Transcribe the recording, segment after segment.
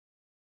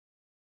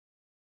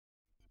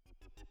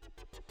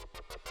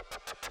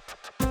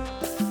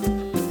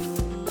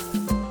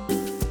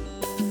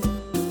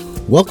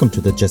Welcome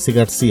to the Jesse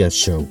Garcia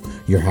Show,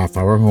 your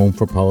half-hour home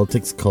for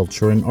politics,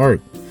 culture, and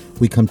art.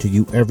 We come to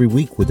you every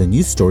week with a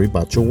new story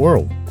about your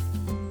world.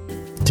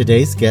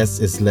 Today's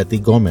guest is Leti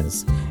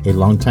Gomez, a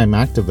longtime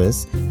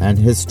activist and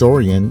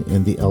historian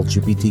in the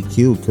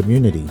LGBTQ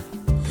community.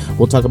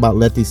 We'll talk about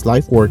Leti's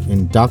life work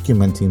in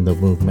documenting the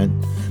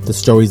movement, the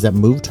stories that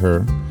moved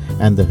her,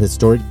 and the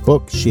historic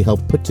book she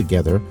helped put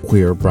together,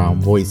 Queer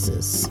Brown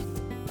Voices.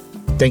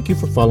 Thank you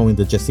for following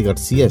the Jesse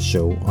Garcia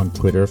Show on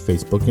Twitter,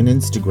 Facebook, and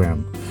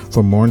Instagram.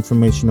 For more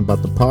information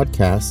about the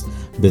podcast,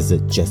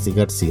 visit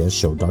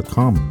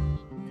jessegarciashow.com.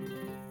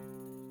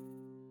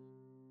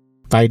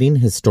 Fighting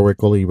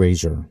historical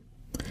erasure.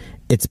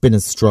 It's been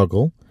a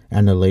struggle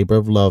and a labor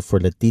of love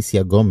for Leti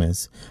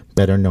Gomez,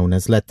 better known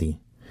as Leti,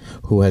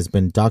 who has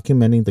been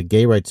documenting the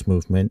gay rights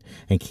movement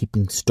and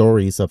keeping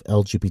stories of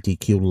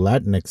LGBTQ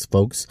Latinx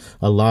folks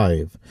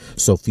alive,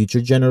 so future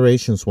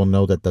generations will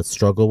know that the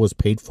struggle was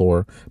paid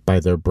for by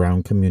their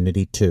brown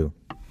community too.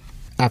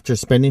 After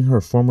spending her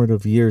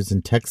formative years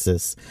in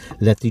Texas,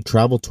 Leti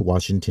traveled to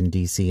Washington,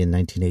 D.C. in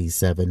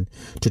 1987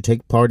 to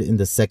take part in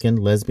the second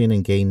Lesbian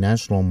and Gay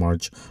National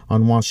March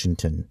on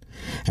Washington,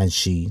 and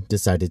she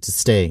decided to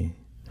stay.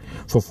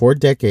 For 4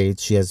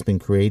 decades, she has been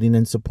creating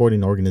and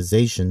supporting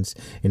organizations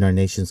in our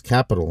nation's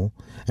capital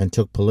and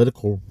took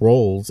political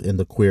roles in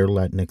the queer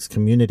Latinx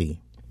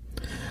community.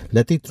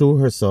 Leti threw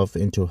herself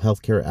into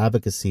healthcare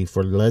advocacy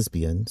for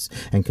lesbians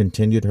and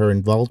continued her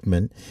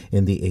involvement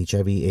in the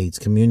HIV/AIDS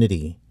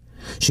community.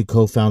 She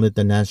co-founded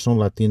the National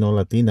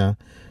Latino-Latina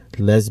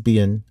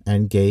Lesbian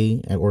and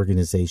Gay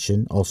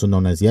Organization, also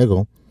known as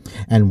YEGO,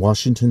 and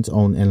Washington's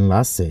own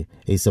Enlace,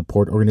 a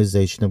support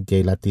organization of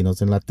gay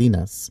Latinos and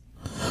Latinas.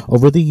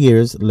 Over the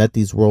years,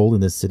 Leti's role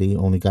in the city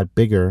only got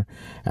bigger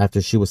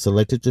after she was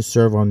selected to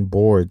serve on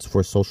boards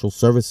for social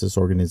services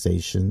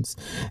organizations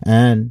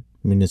and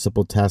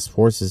municipal task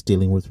forces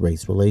dealing with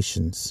race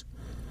relations.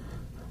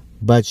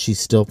 But she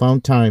still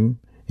found time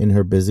in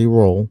her busy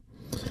role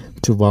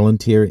to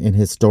volunteer in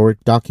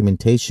historic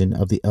documentation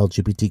of the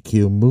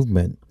LGBTQ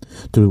movement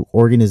through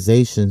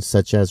organizations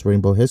such as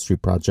Rainbow History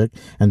Project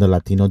and the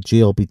Latino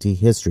GLBT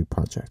History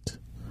Project.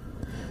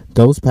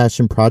 Those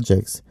passion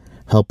projects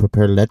helped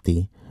prepare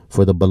Leti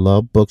for the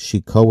beloved book she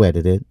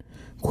co-edited,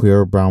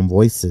 Queer Brown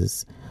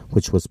Voices,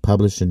 which was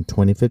published in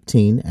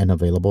 2015 and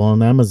available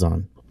on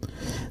Amazon.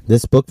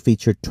 This book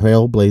featured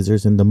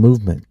trailblazers in the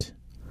movement.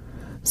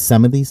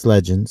 Some of these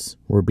legends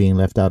were being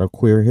left out of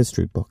queer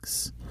history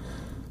books.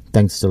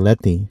 Thanks to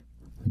Leti,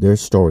 their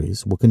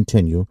stories will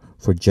continue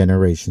for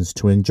generations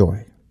to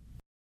enjoy.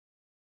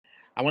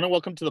 I want to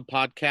welcome to the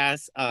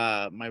podcast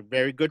my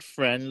very good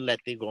friend,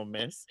 Leti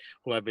Gomez,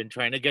 who I've been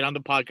trying to get on the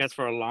podcast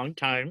for a long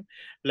time.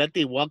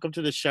 Leti, welcome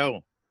to the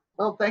show.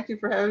 Oh, thank you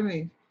for having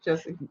me,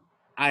 Jesse.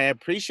 I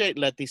appreciate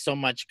Leti so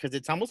much because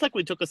it's almost like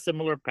we took a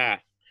similar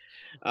path.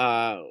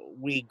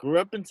 We grew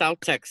up in South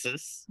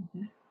Texas.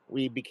 Mm-hmm.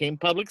 We became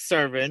public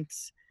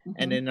servants.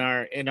 Mm-hmm. And in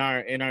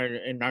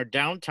our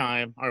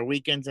downtime, our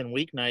weekends and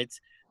weeknights,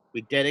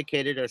 we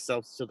dedicated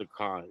ourselves to the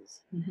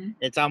cause. Mm-hmm.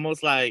 It's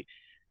almost like,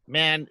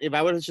 man, if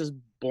I was just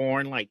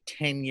born like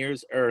 10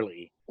 years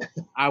early,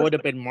 I would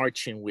have been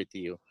marching with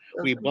you.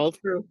 We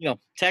both, true.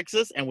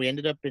 Texas, and we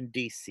ended up in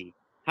DC.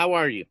 How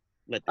are you?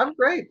 I'm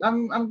great.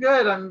 I'm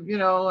good.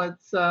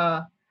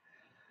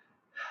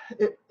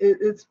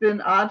 It's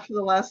been odd for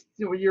the last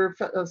year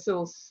of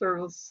civil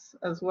service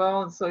as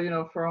well. And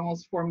so, for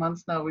almost 4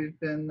 months now, we've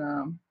been,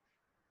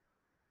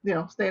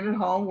 staying at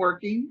home,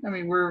 working. I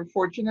mean, we're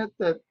fortunate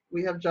that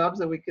we have jobs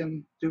that we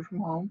can do from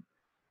home.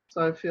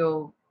 So I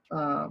feel,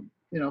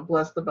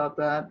 blessed about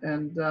that.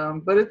 And,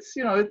 but it's,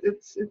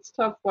 it's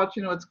tough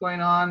watching what's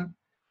going on.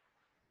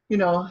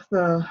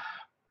 The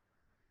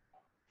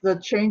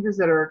changes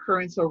that are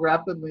occurring so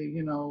rapidly,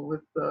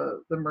 with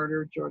the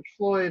murder of George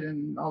Floyd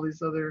and all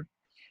these other.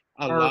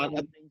 A lot of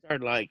things are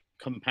like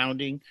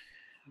compounding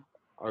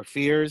our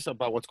fears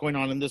about what's going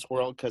on in this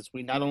world, because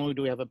we not only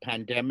do we have a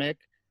pandemic,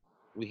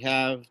 we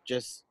have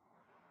just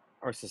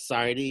our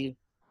society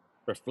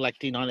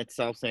reflecting on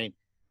itself saying,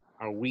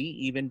 are we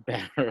even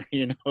better,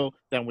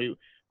 than we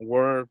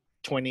were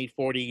 20,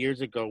 40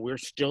 years ago? We're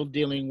still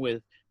dealing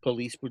with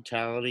police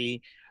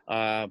brutality,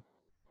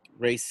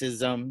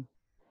 racism,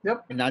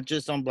 yep. And not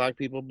just on Black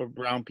people, but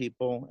brown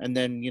people. And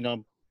then,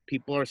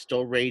 people are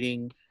still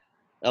raiding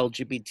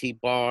LGBT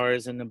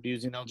bars and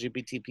abusing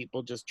LGBT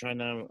people just trying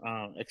to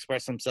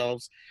express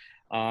themselves.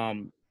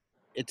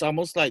 It's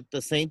almost like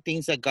the same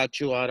things that got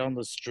you out on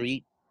the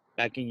street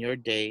back in your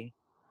day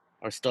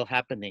are still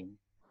happening.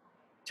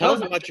 Tell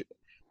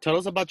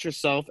us about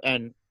yourself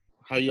and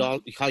how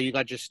you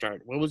got your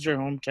start. What was your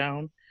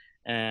hometown?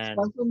 And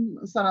I'm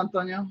from San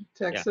Antonio,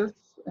 Texas,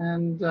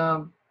 and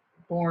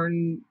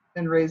born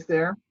and raised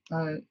there.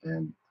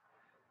 And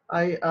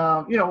I,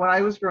 when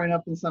I was growing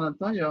up in San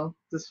Antonio,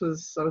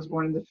 I was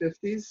born in the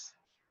 50s,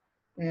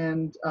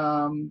 and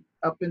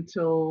up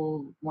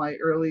until my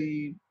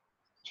early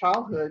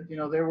childhood,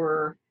 there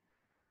were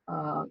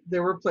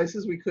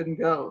places we couldn't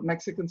go.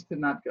 Mexicans could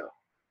not go.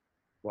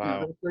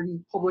 Wow.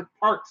 Certain public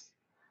parks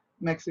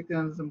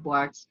Mexicans and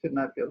Blacks could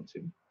not go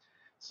to.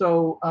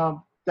 So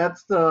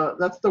that's the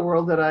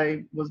world that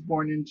I was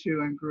born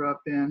into and grew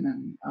up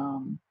in,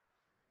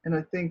 and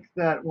I think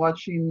that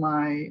watching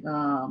my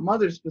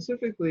mother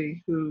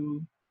specifically,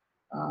 who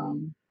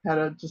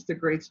had just a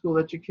great school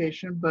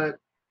education, but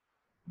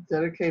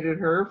dedicated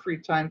her free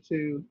time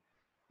to,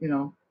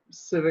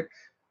 civic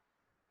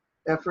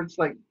efforts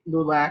like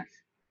LULAC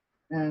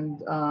and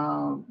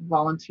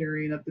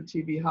volunteering at the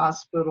TB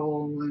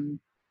hospital and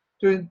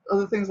doing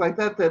other things like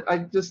that, that I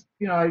just,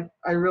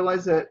 I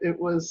realized that it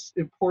was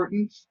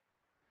important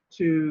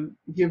to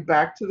give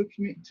back to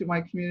to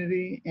my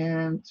community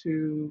and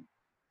to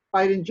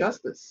fight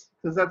injustice,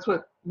 because that's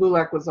what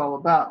LULAC was all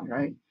about,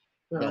 right?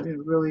 Yeah.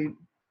 Really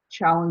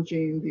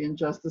challenging the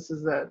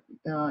injustices that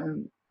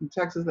in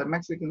Texas that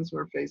Mexicans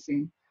were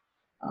facing.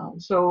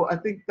 So I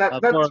think that For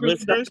our that's really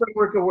listeners, the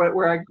framework of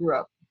where I grew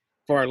up.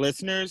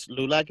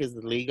 LULAC is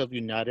the League of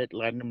United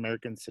Latin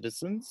American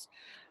Citizens.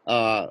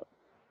 Uh,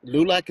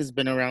 LULAC has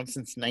been around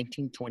since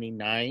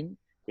 1929.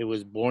 It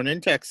was born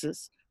in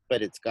Texas,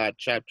 but it's got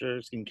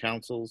chapters and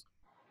councils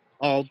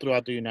all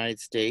throughout the United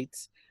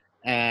States,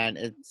 and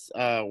it's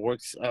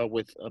works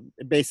with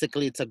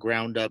basically it's a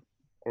ground up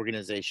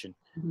organization.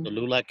 Mm-hmm. The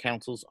LULAC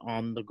councils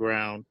on the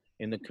ground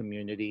in the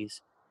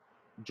communities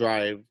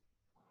drive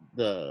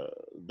the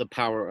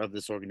power of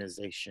this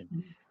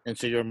organization, and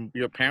so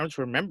your parents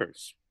were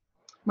members.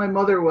 My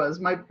mother was.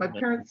 My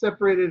parents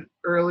separated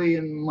early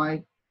in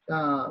my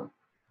uh,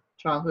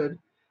 childhood,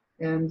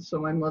 and so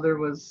my mother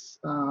was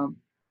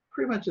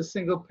pretty much a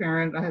single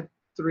parent. I had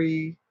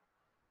three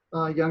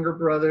younger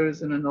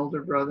brothers and an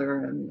older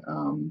brother,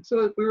 and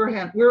so we were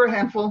a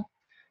handful.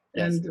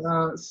 Yes. And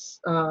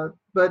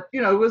but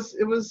it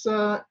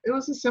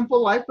was a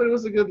simple life, but it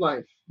was a good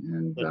life.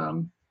 And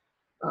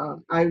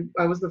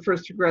I was the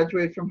first to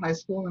graduate from high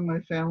school in my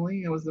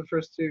family. I was the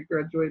first to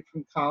graduate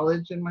from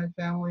college in my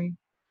family.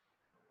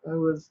 I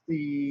was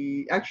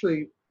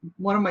actually,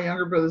 one of my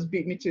younger brothers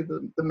beat me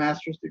to the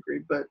master's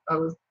degree, but I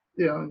was,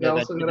 I Yeah, also got a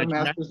that's your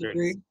master's master's.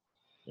 degree.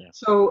 Yeah.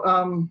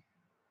 So,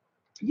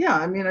 yeah,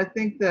 I mean, I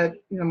think that,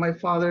 my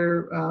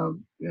father,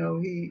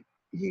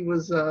 he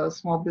was a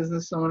small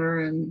business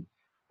owner, and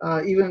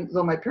even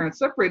though my parents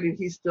separated,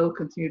 he still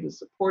continued to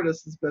support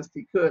us as best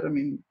he could. I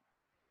mean,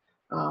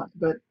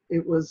 but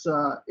I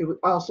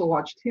also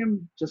watched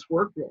him just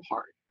work real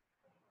hard.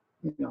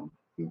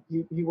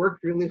 He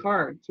worked really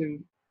hard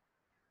to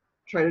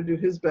try to do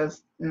his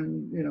best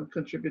and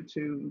contribute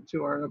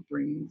to our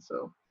upbringing.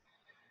 So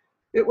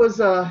it was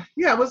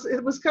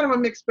kind of a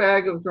mixed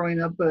bag of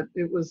growing up, but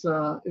it was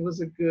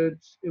a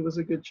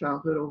good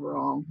childhood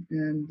overall.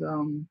 And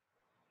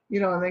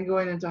and then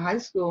going into high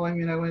school, I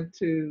mean, I went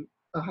to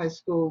a high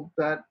school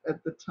that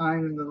at the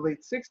time in the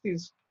late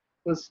 60s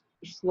was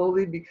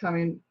slowly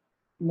becoming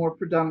more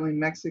predominantly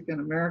Mexican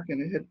American.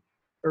 It had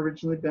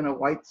originally been a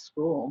white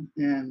school,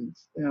 and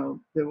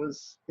there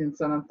was in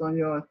San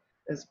Antonio,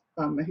 as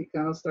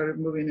Mexicanos started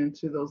moving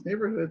into those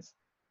neighborhoods,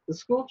 the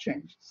school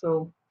changed.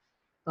 So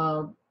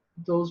uh,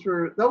 those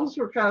were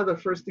kind of the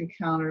first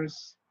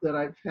encounters that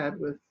I've had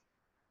with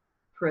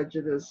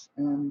prejudice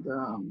and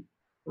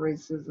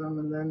racism.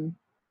 And then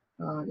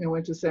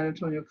went to San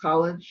Antonio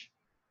College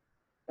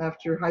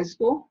after high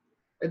school.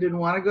 I didn't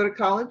want to go to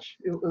college.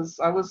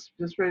 I was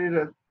just ready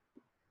to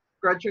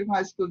graduate from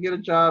high school, get a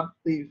job,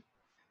 leave,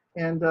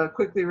 and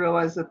quickly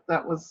realized that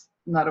that was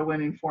not a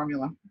winning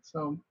formula.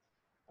 Uh,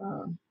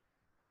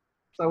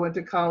 so I went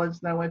to college,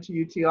 then I went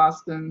to UT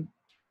Austin,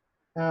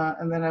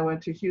 and then I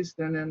went to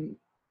Houston, and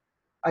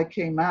I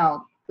came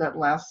out that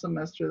last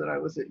semester that I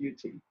was at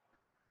UT.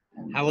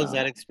 And, How was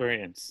that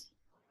experience?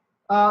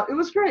 it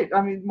was great.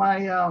 I mean,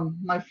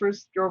 my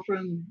first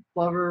girlfriend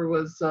lover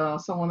was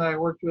someone that I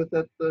worked with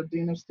at the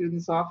dean of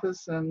students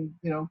office, and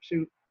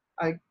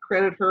I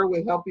credit her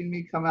with helping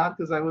me come out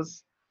because I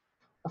was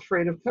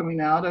afraid of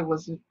coming out. I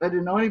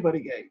didn't know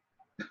anybody gay,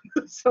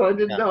 so I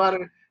didn't Yeah. know how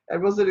to. I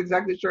wasn't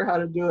exactly sure how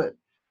to do it.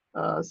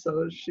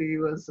 So she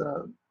was,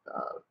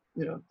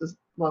 just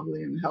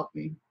lovely and helped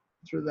me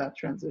through that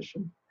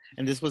transition.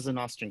 And this was in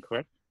Austin,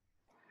 correct?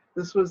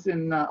 This was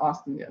in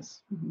Austin,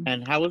 yes. Mm-hmm.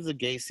 And how was the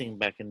gay scene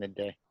back in the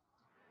day?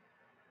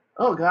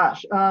 Oh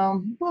gosh, it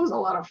was a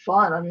lot of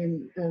fun. I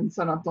mean, in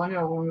San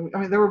Antonio,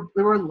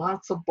 there were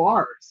lots of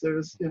bars.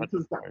 There's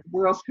because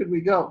where else could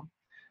we go?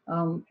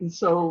 And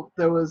so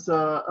there was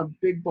a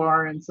big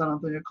bar in San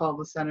Antonio called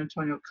the San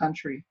Antonio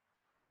Country,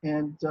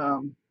 and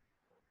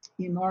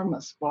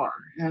enormous bar.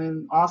 And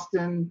in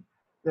Austin,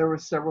 there were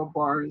several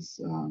bars.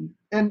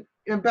 And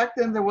back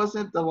then there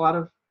wasn't a lot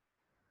of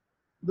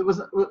there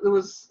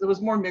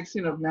was more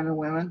mixing of men and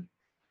women.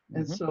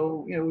 And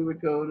so, we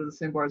would go to the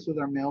same bars with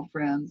our male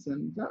friends,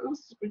 and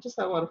we just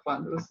had a lot of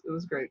fun. It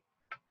was great.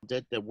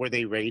 Were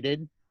they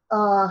rated?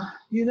 I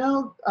did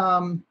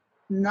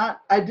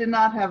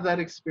not have that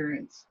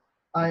experience.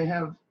 I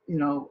had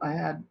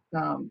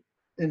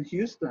in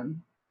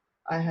Houston,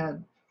 I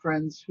had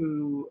friends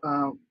who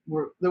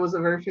there was a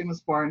very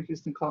famous bar in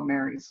Houston called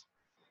Mary's,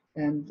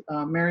 and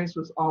Mary's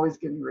was always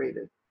getting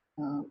raided,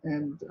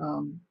 and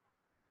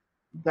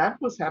that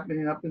was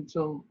happening up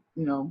until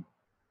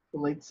the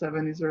late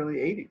 70s, early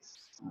 80s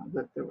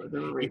that there were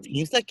It rapes.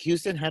 seems like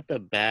Houston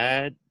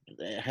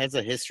has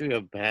a history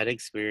of bad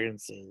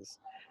experiences.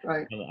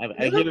 Right. I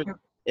The other hear thing,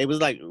 it was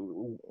like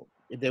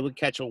they would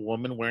catch a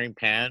woman wearing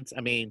pants.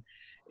 I mean,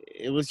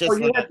 it was oh,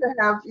 just like,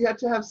 you had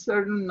to have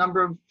certain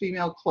number of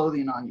female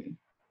clothing on you,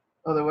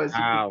 otherwise you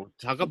could. wow,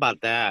 talk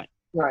about that.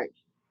 Right.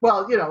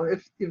 Well, you know,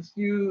 if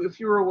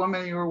you were a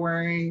woman, you were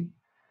wearing,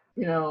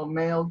 you know,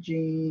 male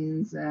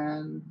jeans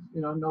and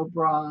no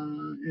bra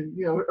and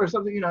or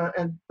something,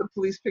 and the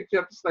police picked you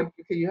up. It's like,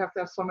 okay, you have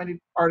to have so many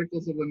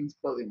articles of women's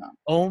clothing on.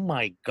 Oh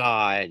my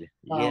God.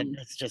 Yeah, Um,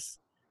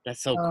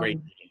 that's so crazy.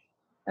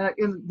 um,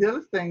 and the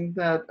other thing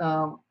that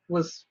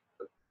was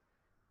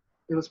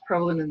it was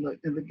prevalent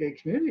in the gay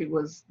community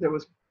was there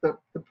was the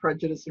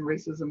prejudice and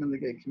racism in the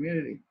gay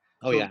community.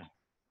 Oh So yeah.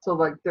 so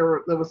like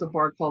there was a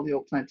bar called the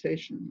Old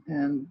Plantation,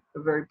 and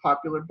a very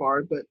popular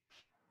bar, but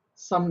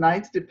some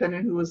nights,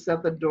 depending who was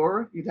at the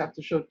door, you'd have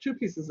to show two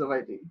pieces of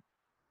ID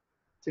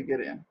to get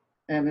in.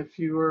 And if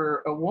you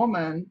were a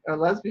woman, a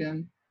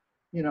lesbian,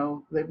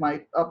 they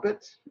might up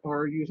it,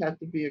 or you'd have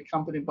to be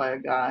accompanied by a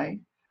guy.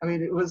 I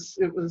mean, it was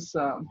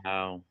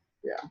Wow.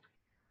 yeah.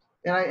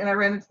 And I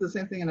ran into the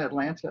same thing in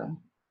Atlanta,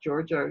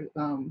 Georgia.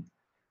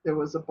 There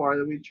was a bar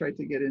that we tried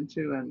to get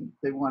into, and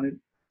they wanted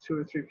two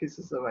or three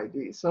pieces of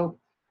ID. So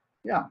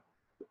yeah,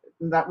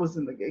 that was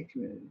in the gay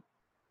community.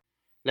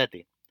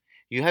 Letty,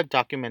 you have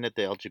documented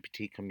the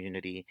LGBT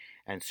community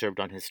and served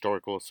on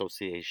historical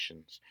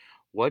associations.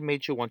 What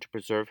made you want to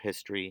preserve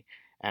history,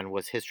 and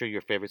was history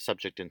your favorite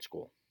subject in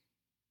school?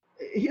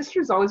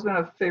 History's always been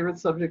a favorite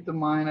subject of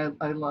mine.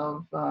 I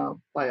love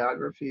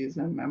biographies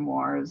and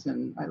memoirs,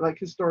 and I like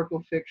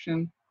historical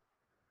fiction.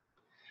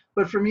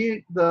 But for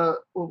me, the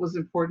what was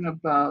important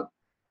about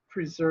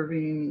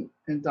preserving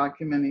and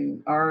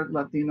documenting our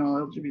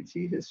Latino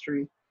LGBT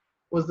history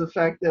was the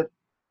fact that,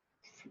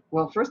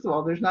 well, first of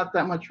all, there's not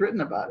that much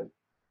written about it,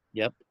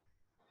 Yep.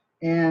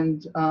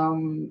 and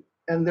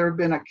there have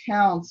been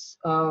accounts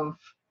of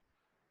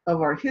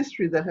our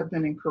history that have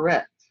been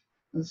incorrect.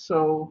 And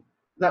so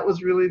that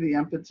was really the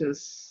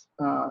impetus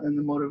and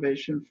the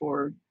motivation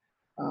for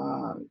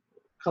uh,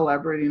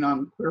 collaborating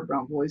on Queer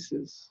Brown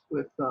Voices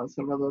with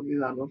Salvador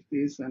Vidal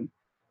Ortiz and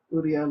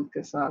Uriel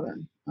Quesada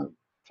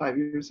 5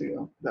 years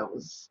ago. That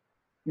was,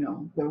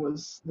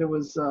 there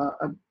was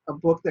a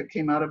book that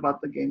came out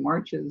about the gay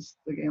marches,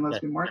 the gay and Yeah.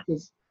 lesbian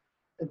marches,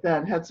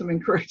 that had some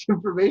incorrect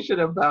information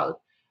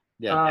about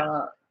Yeah.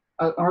 uh,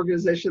 an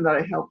organization that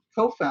I helped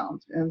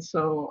co-found, and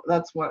so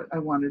that's what I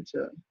wanted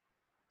to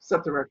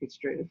set the record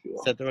straight, if you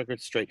will. Set the record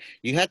straight.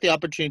 You had the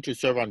opportunity to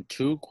serve on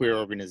two queer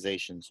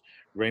organizations,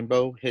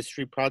 Rainbow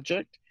History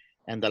Project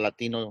and the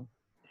Latino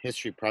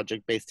History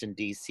Project based in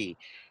DC.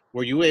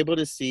 Were you able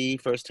to see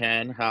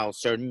firsthand how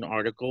certain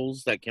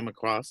articles that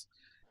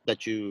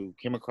you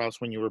came across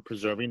when you were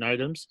preserving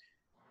items,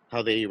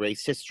 how they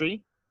erase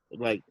history,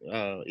 like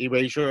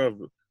erasure of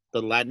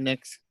the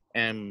Latinx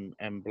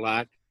and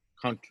Black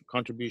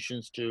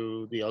contributions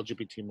to the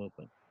LGBT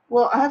movement?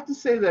 Well, I have to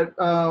say that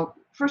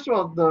first of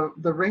all,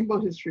 the Rainbow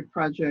History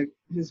Project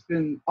has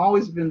been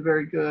always been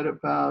very good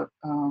about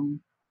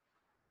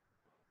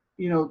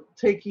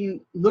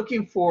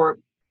looking for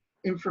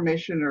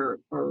information or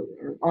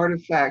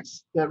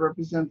artifacts that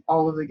represent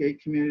all of the gay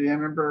community. I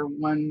remember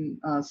one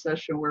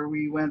session where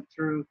we went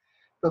through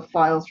the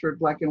files for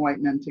Black and White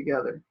Men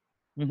Together,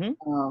 Mm-hmm.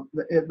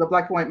 the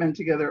Black and White Men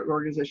Together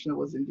organization that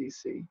was in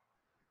DC.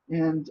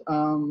 And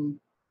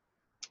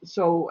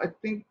so I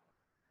think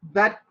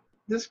that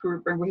this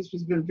group, Rainbow History,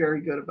 has been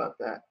very good about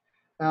that.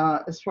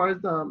 As far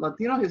as the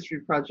Latino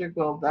History Project,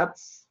 well,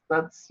 that's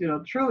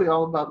truly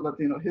all about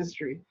Latino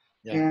history.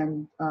 Yeah.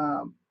 And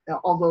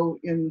although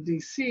in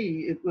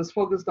DC, it was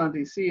focused on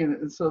DC,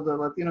 and so the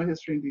Latino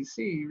history in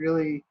DC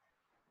really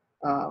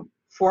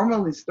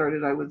formally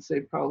started, I would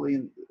say,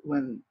 probably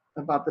when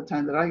about the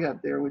time that I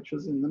got there, which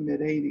was in the mid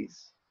 '80s.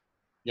 Uh,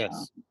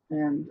 Yes.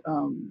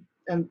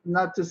 and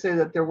not to say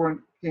that there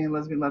weren't gay and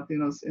lesbian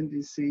Latinos in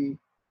DC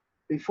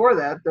before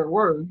that, there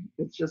were.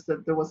 It's just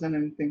that there wasn't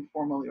anything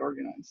formally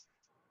organized.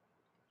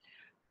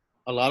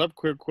 A lot of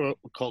queer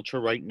culture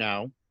right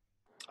now,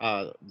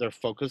 they're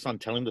focused on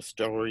telling the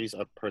stories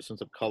of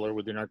persons of color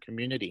within our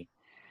community.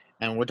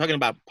 And we're talking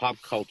about pop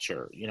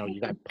culture. You know, you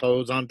got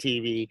Pose on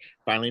TV,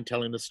 finally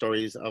telling the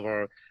stories of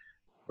our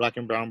Black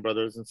and brown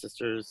brothers and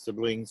sisters,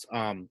 siblings,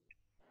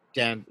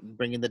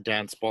 bringing the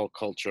dance ball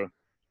culture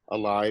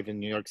alive in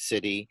New York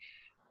City.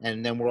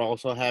 And then we're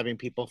also having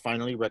people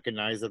finally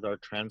recognize that our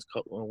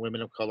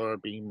women of color are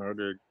being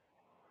murdered,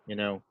 you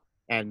know,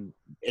 and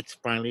it's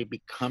finally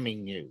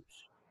becoming news.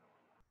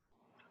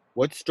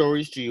 What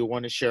stories do you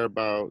want to share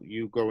about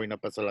you growing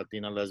up as a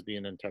Latina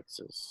lesbian in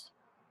Texas?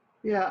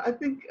 Yeah, I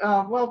think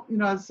well,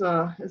 as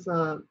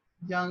a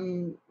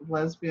young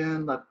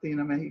lesbian,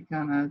 Latina,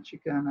 Mexicana,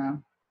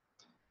 Chicana,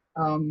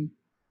 um,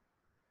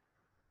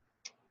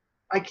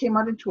 I came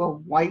out into a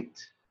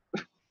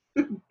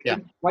Yeah,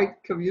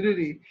 white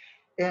community,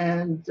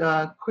 and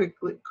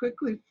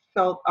quickly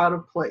felt out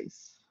of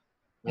place,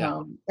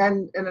 yeah,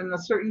 and in a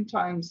certain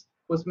times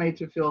was made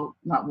to feel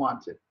not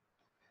wanted.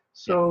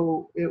 Yeah.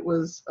 So it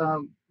was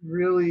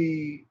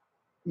really,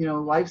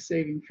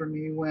 life-saving for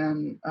me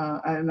when,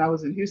 and I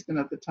was in Houston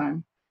at the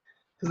time,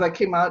 because I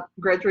came out,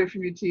 graduated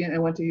from UT,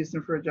 and went to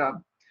Houston for a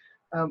job.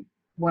 Um,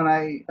 when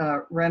I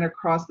ran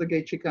across the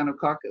Gay Chicano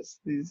Caucus,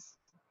 these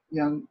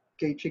young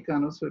gay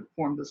Chicanos who had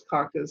formed this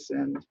caucus,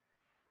 and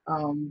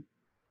um,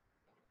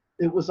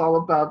 it was all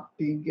about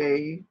being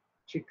gay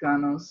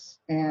Chicanos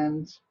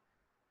and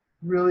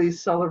really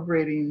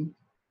celebrating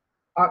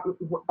our,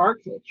 our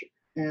culture.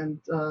 And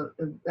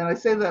I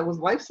say that was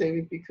life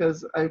saving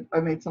because I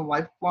made some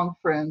lifelong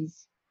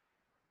friends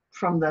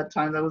from that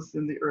time. That was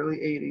in the early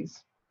 '80s,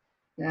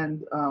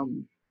 and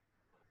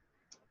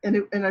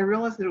and I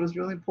realized that it was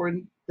really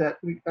important that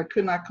I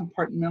could not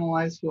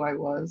compartmentalize who I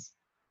was.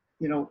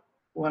 You know,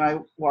 when I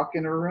walk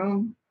in a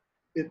room,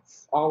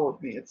 it's all of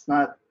me. It's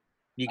not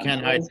You I'm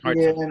can't a hide parts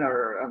of. lesbian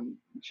or I'm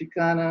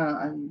Chicana.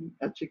 I'm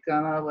a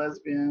Chicana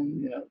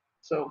lesbian.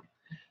 So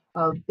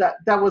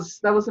that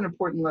was an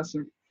important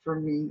lesson for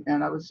me,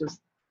 and I was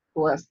just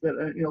blessed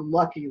that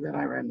lucky that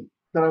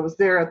I was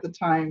there at the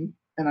time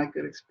and I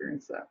could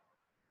experience that.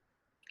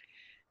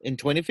 In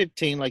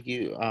 2015, like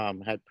you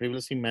had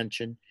previously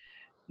mentioned,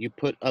 you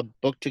put a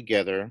book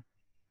together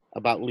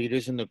about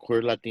leaders in the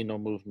queer Latino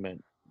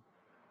movement,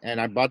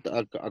 and I bought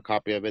a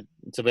copy of it.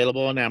 It's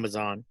available on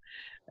Amazon.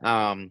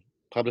 Um,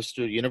 Published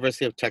through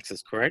University of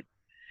Texas, correct?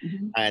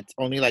 Hmm. It's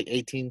only like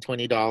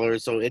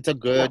 $18-$20, so it's a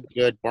Yeah.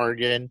 good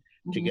bargain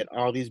to Hmm. get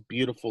all these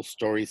beautiful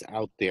stories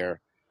out there.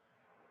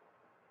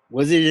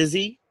 Was it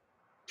easy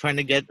trying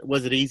to get?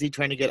 Was it easy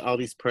trying to get all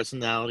these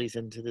personalities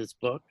into this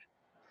book?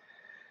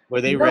 Were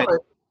they No, ready?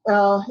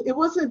 it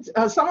wasn't.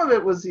 Some of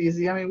it was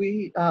easy. I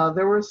mean,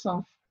 there were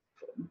some.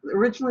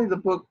 Originally, the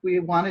book we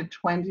wanted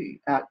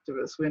 20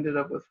 activists. We ended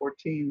up with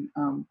 14,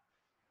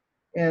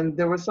 and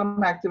there were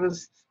some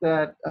activists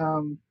that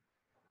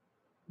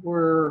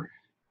were,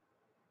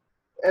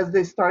 as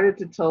they started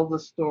to tell the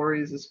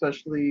stories,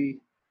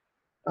 especially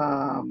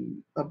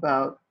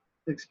about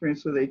the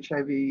experience with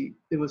HIV.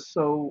 It was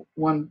so.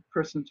 One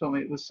person told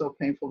me it was so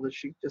painful that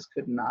she just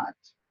could not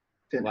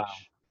Wow.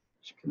 finish.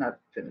 She could not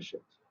finish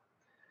it.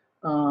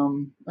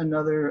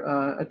 Another,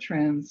 a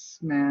trans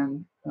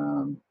man,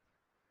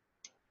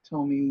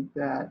 told me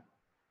that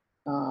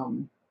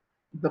um,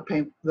 the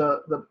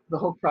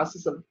whole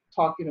process of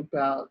talking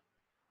about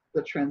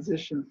the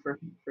transition for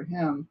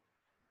him,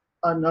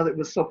 another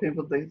was so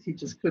painful that he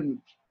just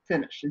couldn't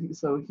finish, and he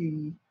just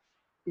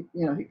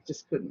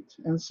couldn't.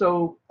 And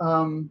so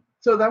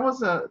that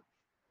was,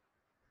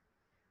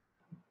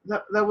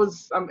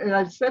 and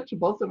I said to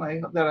both of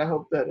them that I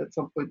hope that at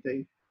some point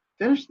they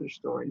finish their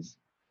stories.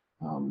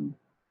 Um,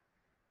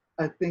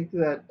 I think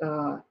that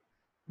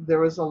there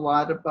was a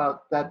lot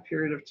about that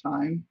period of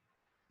time,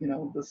 the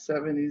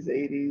 '70s,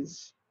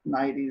 '80s,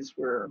 '90s,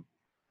 where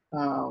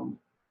um,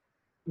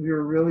 we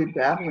were really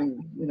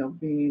battling,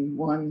 being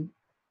one,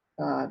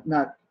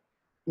 not,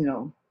 you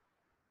know,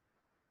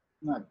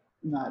 not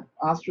not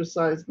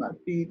ostracized, not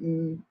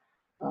beaten,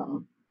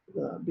 um,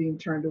 being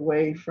turned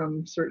away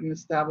from certain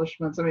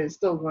establishments. I mean, it's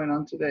still going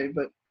on today,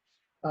 but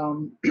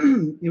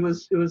it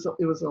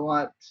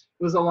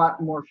was a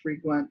lot more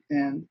frequent,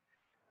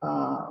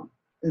 uh,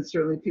 and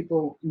certainly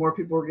more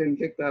people were getting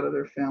kicked out of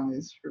their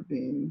families for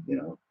being,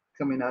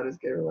 coming out as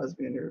gay or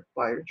lesbian or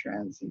bi or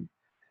trans. And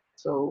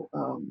so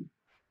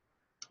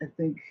I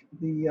think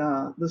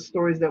the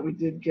stories that we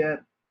did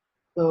get,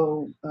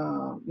 though,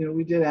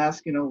 we did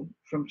ask,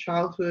 from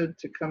childhood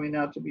to coming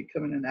out to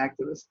becoming an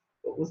activist,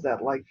 what was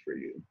that like for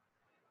you?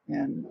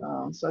 And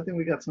so I think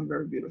we got some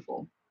very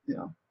beautiful,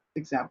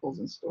 examples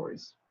and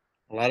stories.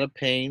 A lot of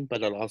pain,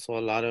 but also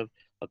a lot of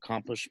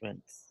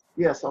accomplishments.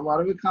 Yes, a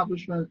lot of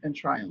accomplishment and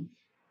triumph.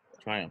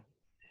 Triumph.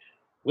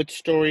 Which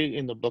story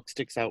in the book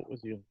sticks out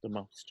with you the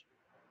most?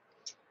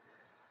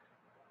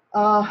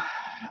 Uh,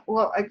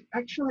 well,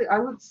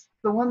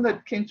 the one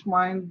that came to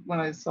mind when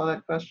I saw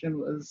that question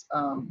was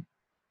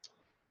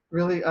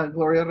really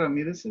Gloria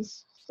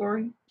Ramirez's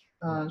story.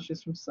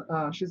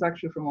 She's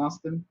actually from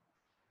Austin,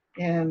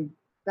 and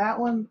that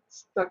one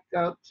stuck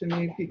out to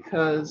me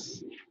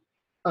because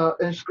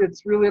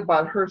it's really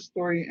about her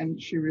story, and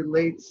she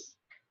relates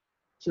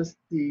just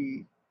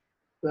the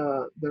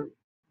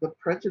the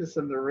prejudice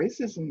and the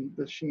racism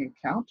that she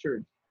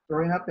encountered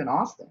growing up in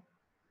Austin,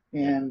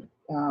 Yeah. and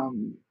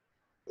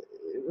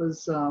it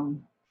was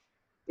um,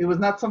 it was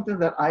not something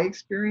that I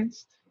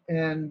experienced,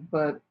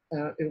 but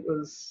it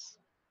was.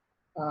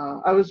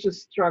 I was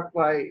just struck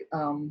by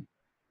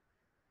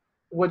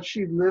what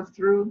she lived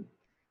through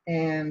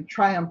and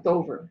triumphed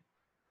over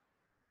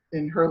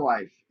in her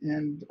life,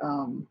 and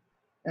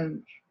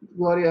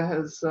Gloria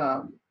has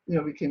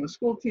became a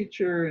school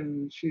teacher,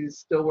 and she's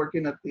still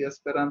working at the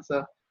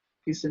Esperanza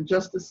Peace and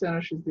Justice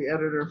Center. She's the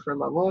editor for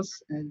La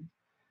Voz, and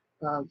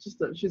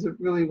she's a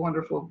really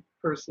wonderful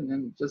person,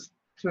 and just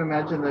to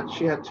imagine that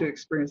she had to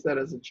experience that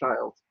as a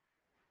child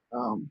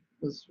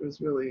was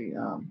really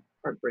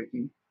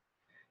heartbreaking.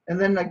 And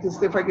then, like,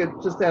 just if I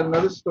could just add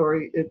another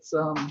story, it's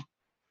the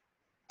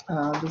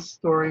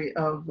story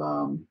of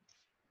Laura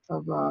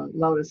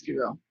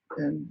Esquivel.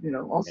 and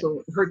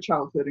also her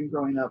childhood and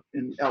growing up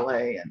in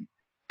LA, and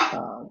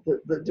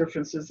the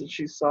differences that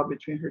she saw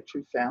between her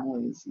two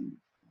families, and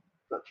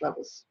that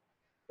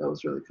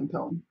was really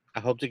compelling. I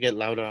hope to get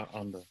Laura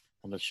on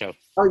the show.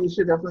 Oh, you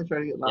should definitely try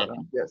to get Yeah, Laura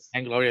on. Yes.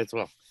 and Gloria as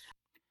well.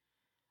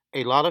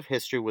 A lot of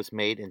history was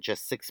made in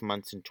just 6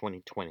 months in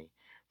 2020,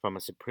 from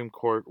a Supreme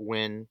Court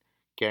win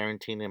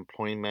guaranteeing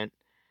employment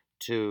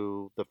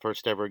to the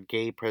first ever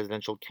gay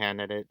presidential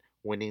candidate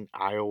winning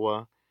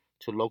Iowa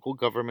to local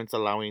governments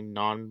allowing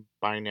non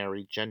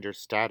binary gender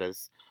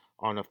status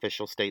on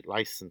official state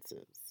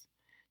licenses.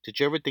 Did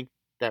you ever think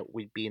that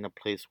we'd be in a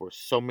place where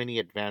so many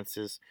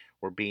advances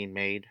were being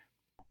made?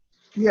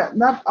 Yeah,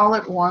 not all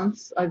at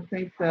once. I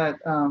think that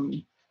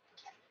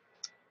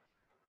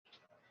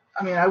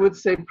I mean, I would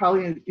say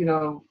probably,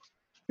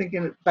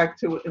 thinking it back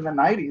to in the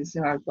 90s,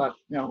 I thought,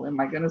 am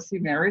I going to see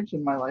marriage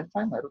in my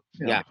lifetime? I don't,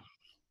 Yeah,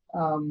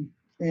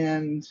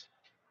 and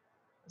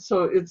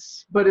so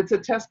but it's a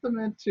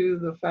testament to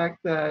the fact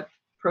that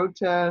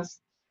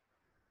protests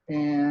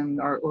and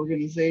our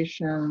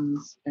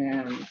organizations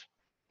and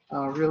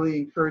really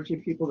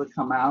encouraging people to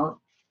come out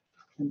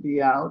and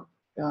be out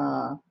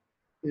uh,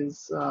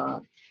 is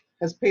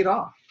has paid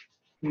off.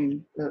 I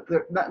mean,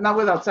 not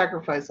without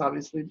sacrifice,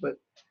 obviously, but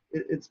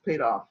it's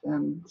paid off.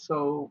 And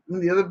so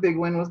the other big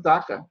win was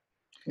DACA,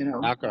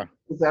 DACA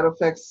because that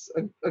affects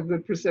a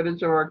good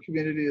percentage of our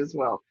community as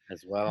well.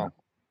 as well.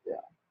 Yeah.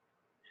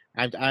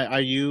 And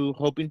are you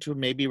hoping to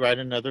maybe write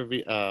another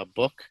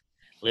book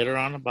later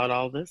on about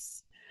all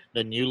this?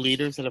 The new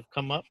leaders that have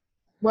come up?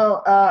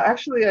 Well,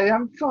 actually, I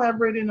am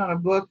collaborating on a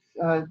book,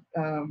 and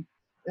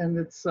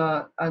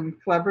I'm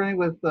collaborating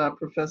with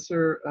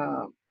Professor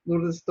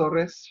Lourdes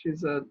Torres.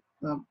 She's a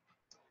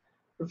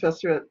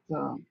professor at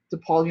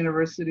DePaul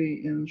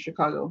University in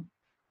Chicago,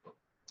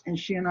 and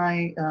she and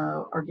I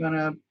are going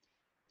to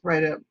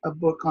write a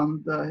book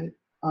on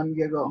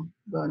YEGO,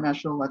 the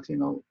National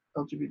Latino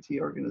LGBT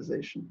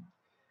organization.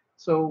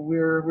 So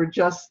we're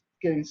just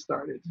getting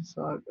started.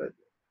 So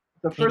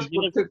Can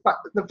you give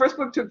the first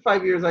book took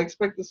 5 years. I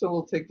expect this one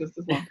will take just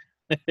as long.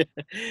 us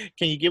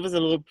can you give us a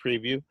little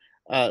preview?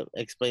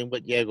 Explain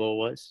what Diego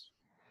was.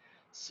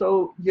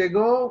 So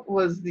YEGO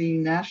was the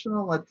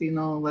National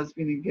Latino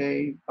Lesbian and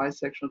Gay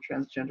Bisexual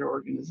Transgender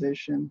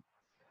Organization.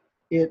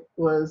 It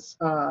was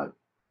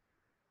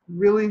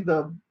really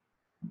the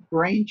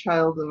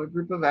brainchild of a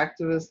group of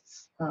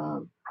activists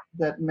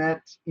that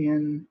met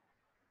in,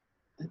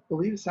 I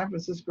believe, San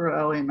Francisco or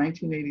LA in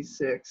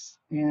 1986,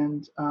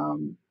 and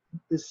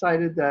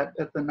decided that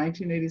at the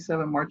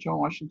 1987 March on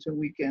Washington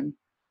weekend,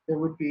 there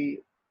would be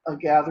a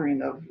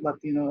gathering of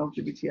Latino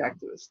LGBT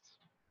activists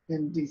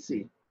in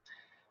DC.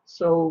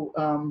 So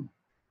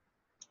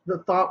the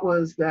thought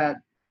was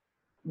that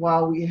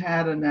while we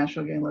had a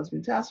National Gay and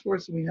Lesbian Task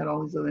Force and we had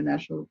all these other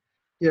national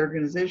gay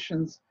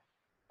organizations,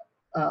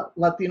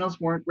 Latinos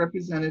weren't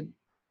represented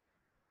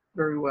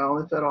very well,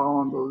 if at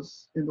all,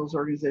 in those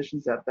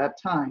organizations at that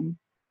time.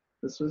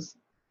 This was,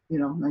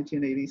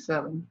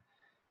 1987,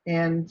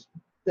 and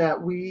that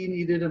we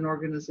needed an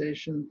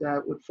organization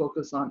that would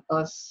focus on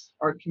us,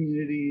 our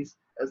communities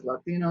as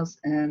Latinos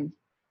and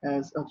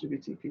as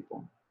LGBT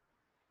people.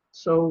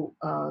 So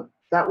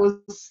that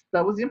was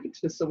the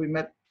impetus. So we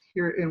met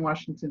here in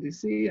Washington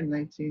D.C. in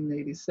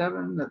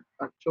 1987. That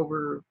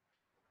October,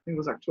 I think it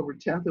was October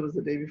 10th. It was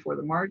the day before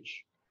the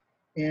march,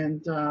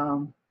 and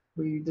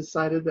we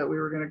decided that we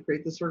were going to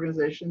create this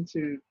organization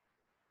to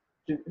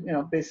do,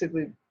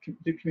 basically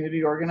do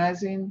community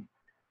organizing,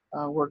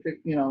 work,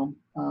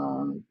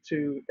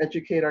 to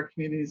educate our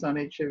communities on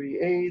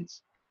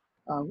HIV/AIDS,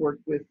 work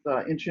with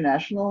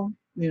international,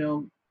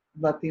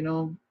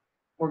 Latino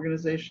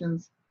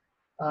organizations.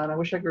 And I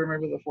wish I could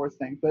remember the fourth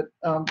thing, but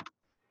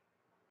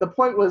the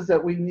point was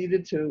that we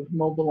needed to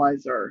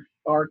mobilize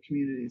our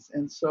communities,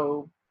 and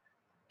so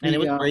And it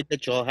was we great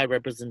that you all had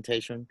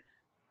representation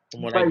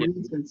from what by I get.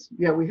 regions.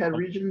 Yeah, we had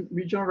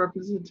regional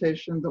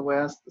representation: the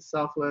West, the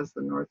Southwest,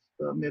 the North,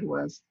 the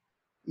Midwest,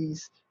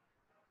 East,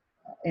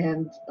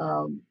 and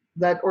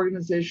that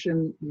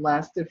organization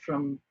lasted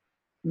from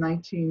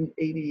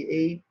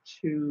 1988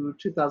 to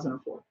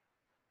 2004.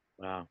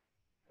 Wow.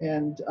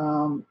 And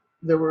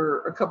there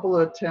were a couple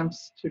of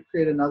attempts to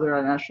create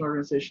another national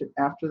organization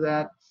after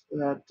that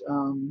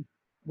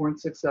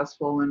weren't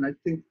successful. And I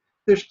think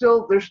there's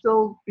still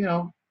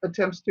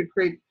attempts to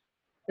create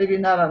maybe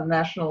not a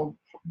national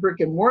brick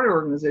and mortar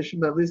organization,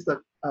 but at least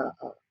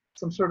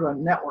some sort of a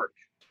network.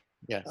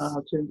 Yes.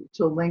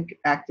 To link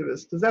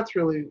activists, because that's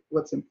really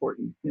what's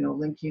important,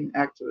 linking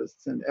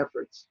activists and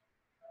efforts.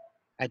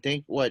 I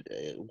think why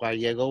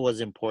Diego was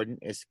important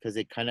is because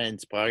it kind of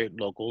inspired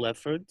local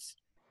efforts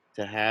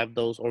to have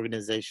those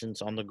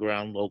organizations on the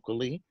ground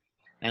locally,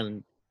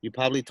 and you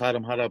probably taught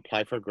them how to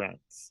apply for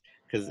grants.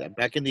 Because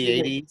back in the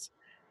 '80s,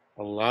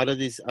 a lot of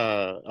these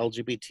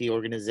LGBT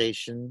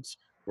organizations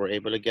were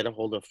able to get a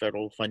hold of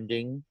federal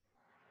funding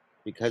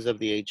because of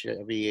the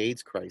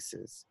HIV/AIDS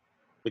crisis,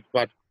 which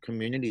brought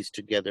communities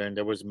together, and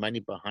there was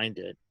money behind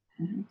it.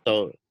 Mm-hmm.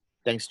 So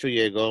thanks to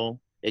Diego,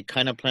 it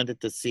kind of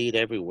planted the seed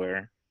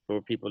everywhere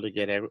for people to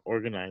get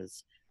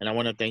organized. And I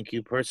want to thank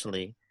you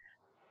personally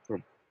for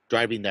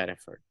driving that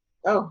effort.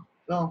 Oh,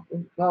 well,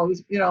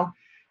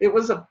 it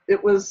was,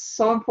 it was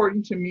so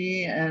important to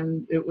me,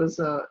 and it was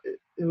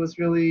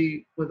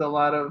really with a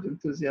lot of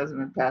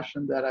enthusiasm and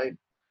passion that I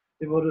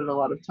devoted a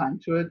lot of time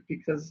to it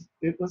because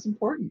it was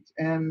important.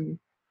 And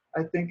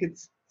I think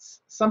it's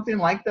something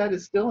like that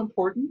is still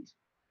important.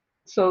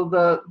 So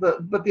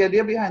but the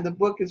idea behind the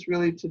book is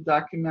really to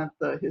document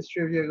the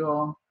history of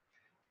Yago,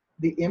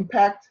 the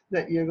impact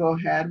that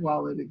Yago had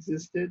while it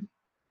existed,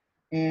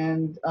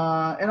 and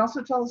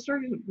also tell the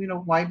story.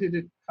 Why did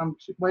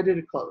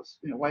it close?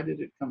 Why did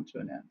it come to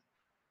an end?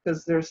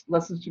 Because there's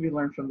lessons to be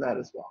learned from that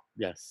as well.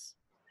 Yes.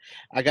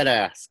 I got to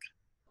ask,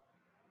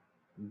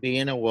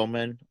 being a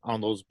woman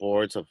on those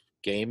boards of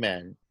gay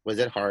men, was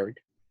it hard?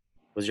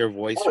 Was your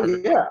voice Oh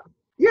heard?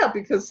 yeah,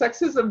 because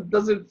sexism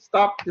doesn't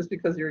stop just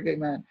because you're a gay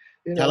man.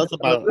 Tell us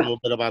about a little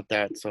bit about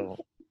that. So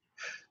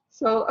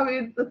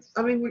I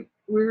mean,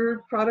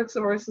 we're products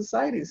of our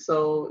society.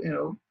 So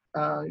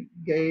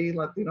gay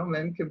Latino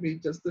men can be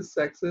just as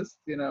sexist,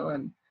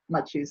 and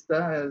machista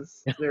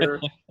as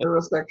their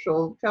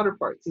heterosexual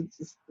counterparts. It's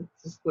just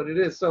what it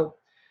is. So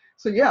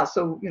yeah.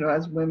 So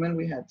as women,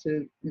 we had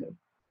to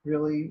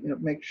really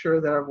make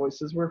sure that our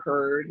voices were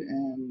heard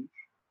and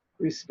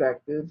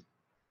respected,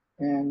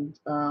 and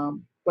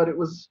but it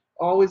was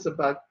always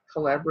about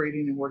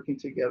collaborating and working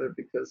together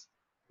because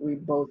we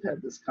both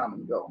had this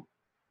common goal,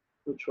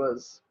 which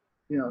was,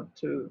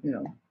 to,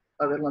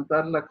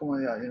 adelantar la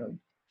comunidad,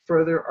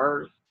 further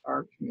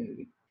our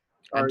community,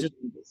 I'm our just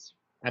agendas.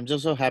 I'm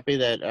just so happy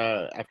that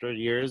after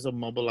years of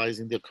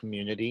mobilizing the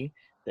community,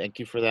 thank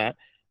you for that.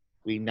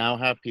 We now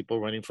have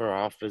people running for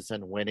office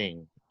and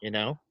winning.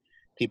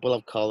 People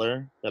of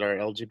color that are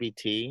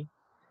LGBT,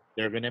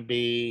 they're going to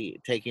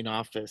be taking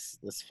office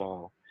this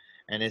fall.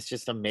 And it's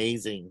just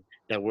amazing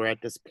that we're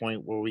at this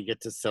point where we get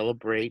to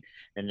celebrate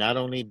and not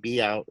only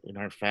be out in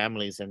our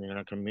families and in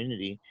our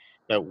community,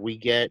 but we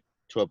get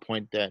to a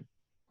point that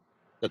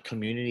the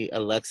community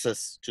elects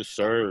us to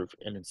serve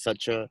and in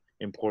such a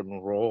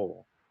important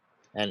role.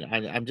 And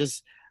I'm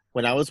just,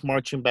 when I was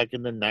marching back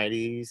in the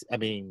 90s, I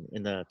mean,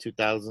 in the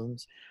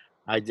 2000s,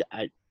 I,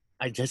 I,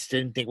 I just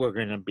didn't think we are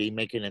going to be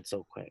making it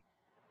so quick,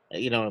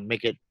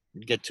 make it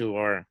get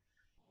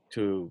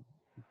to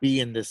be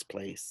in this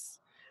place.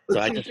 So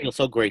But I see, just feel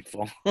so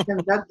grateful.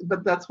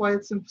 but that's why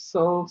it's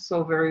so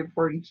very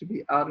important to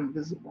be out and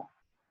visible,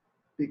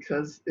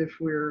 because if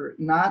we're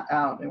not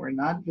out and we're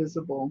not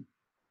visible,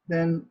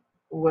 then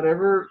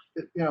whatever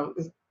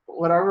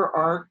whatever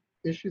our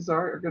issues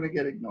are going to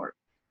get ignored.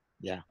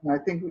 Yeah. And I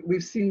think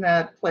we've seen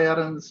that play out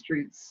on the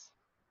streets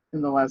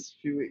in the last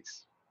few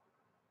weeks,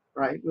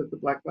 right, with the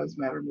Black Lives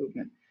Matter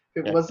movement.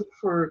 If it Yeah. wasn't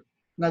for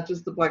not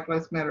just the Black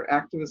Lives Matter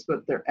activists,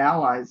 but their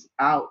allies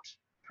out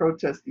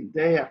protesting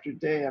day after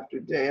day after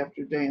day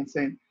after day and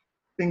saying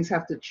things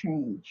have to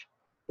change,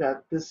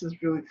 that this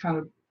is really kind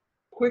of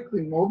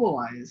quickly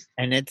mobilized.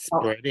 And it's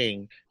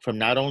spreading from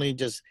not only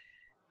just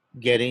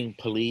getting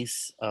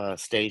police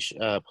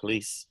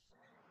police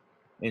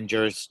in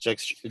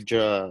jurisdiction,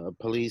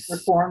 police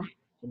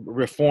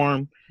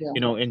reform,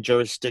 Yeah. in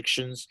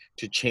jurisdictions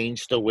to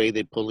change the way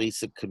they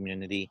police a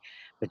community,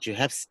 but you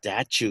have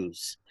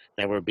statues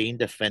that were being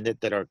defended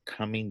that are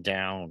coming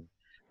down.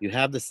 You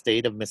have the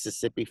state of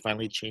Mississippi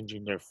finally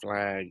changing their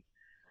flag.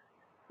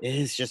 It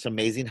is just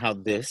amazing how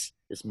this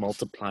is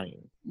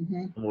multiplying.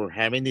 Mm-hmm. We're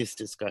having these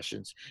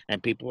discussions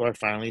and people are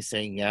finally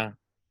saying, yeah,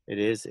 it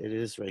is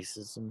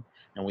racism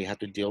and we have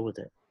to deal with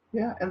it.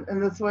 Yeah,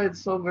 and that's why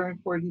it's so very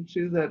important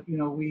too that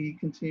we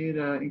continue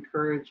to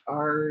encourage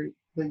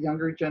the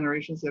younger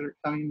generations that are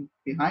coming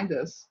behind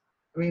us.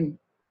 I mean,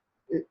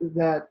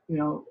 that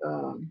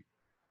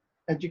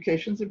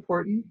education's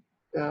important,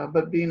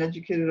 but being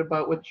educated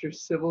about what your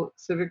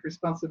civic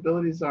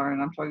responsibilities are,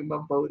 and I'm talking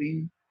about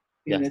voting,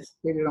 being Yes.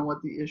 educated on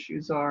what the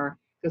issues are,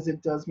 because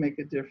it does make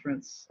a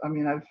difference. I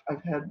mean,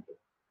 I've had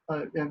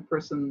a young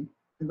person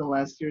in the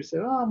last year say,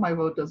 "Oh, my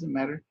vote doesn't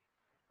matter."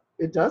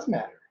 It does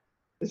matter,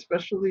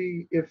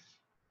 especially if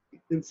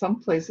in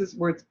some places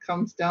where it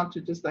comes down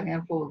to just a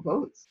handful of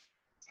votes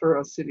for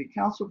a city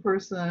council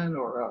person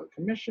or a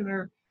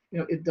commissioner,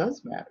 it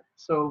does matter.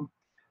 So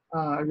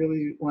I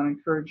really want to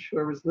encourage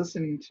whoever's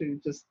listening to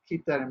just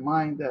keep that in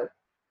mind, that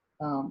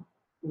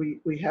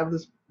we have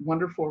this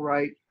wonderful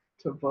right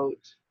to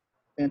vote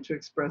and to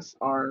express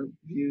our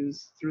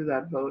views through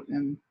that vote,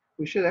 and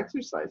we should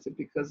exercise it,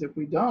 because if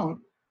we don't,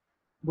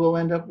 we'll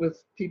end up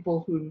with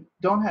people who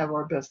don't have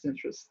our best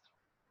interest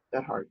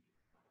at heart.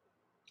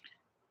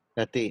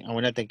 Leti, I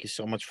want to thank you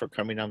so much for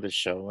coming on the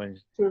show and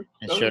Sure.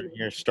 sharing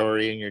your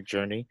story and your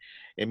journey.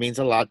 It means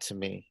a lot to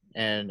me.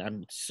 And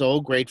I'm so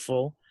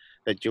grateful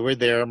that you were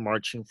there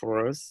marching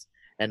for us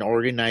and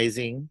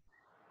organizing.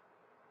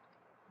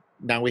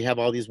 Now we have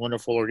all these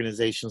wonderful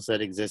organizations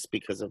that exist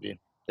because of you.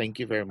 Thank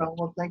you very much.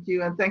 Well, thank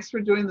you, and thanks for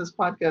doing this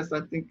podcast.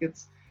 I think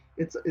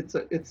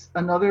it's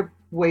another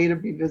way to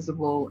be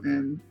visible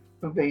and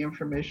convey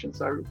information.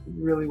 So I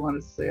really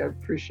want to say I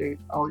appreciate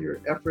all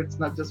your efforts,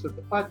 not just with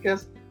the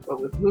podcast,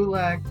 but with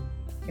LULAC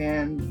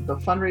and the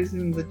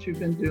fundraising that you've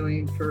been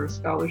doing for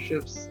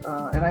scholarships.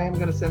 And I am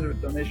going to send a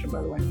donation,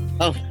 by the way.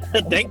 Oh,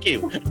 thank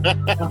you.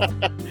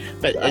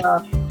 But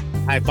Uh,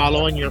 I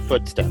follow in your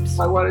footsteps.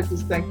 I want to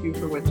just thank you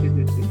for what you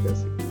do too,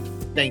 Jesse.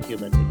 Thank you,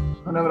 Leti.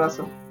 Un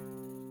abrazo.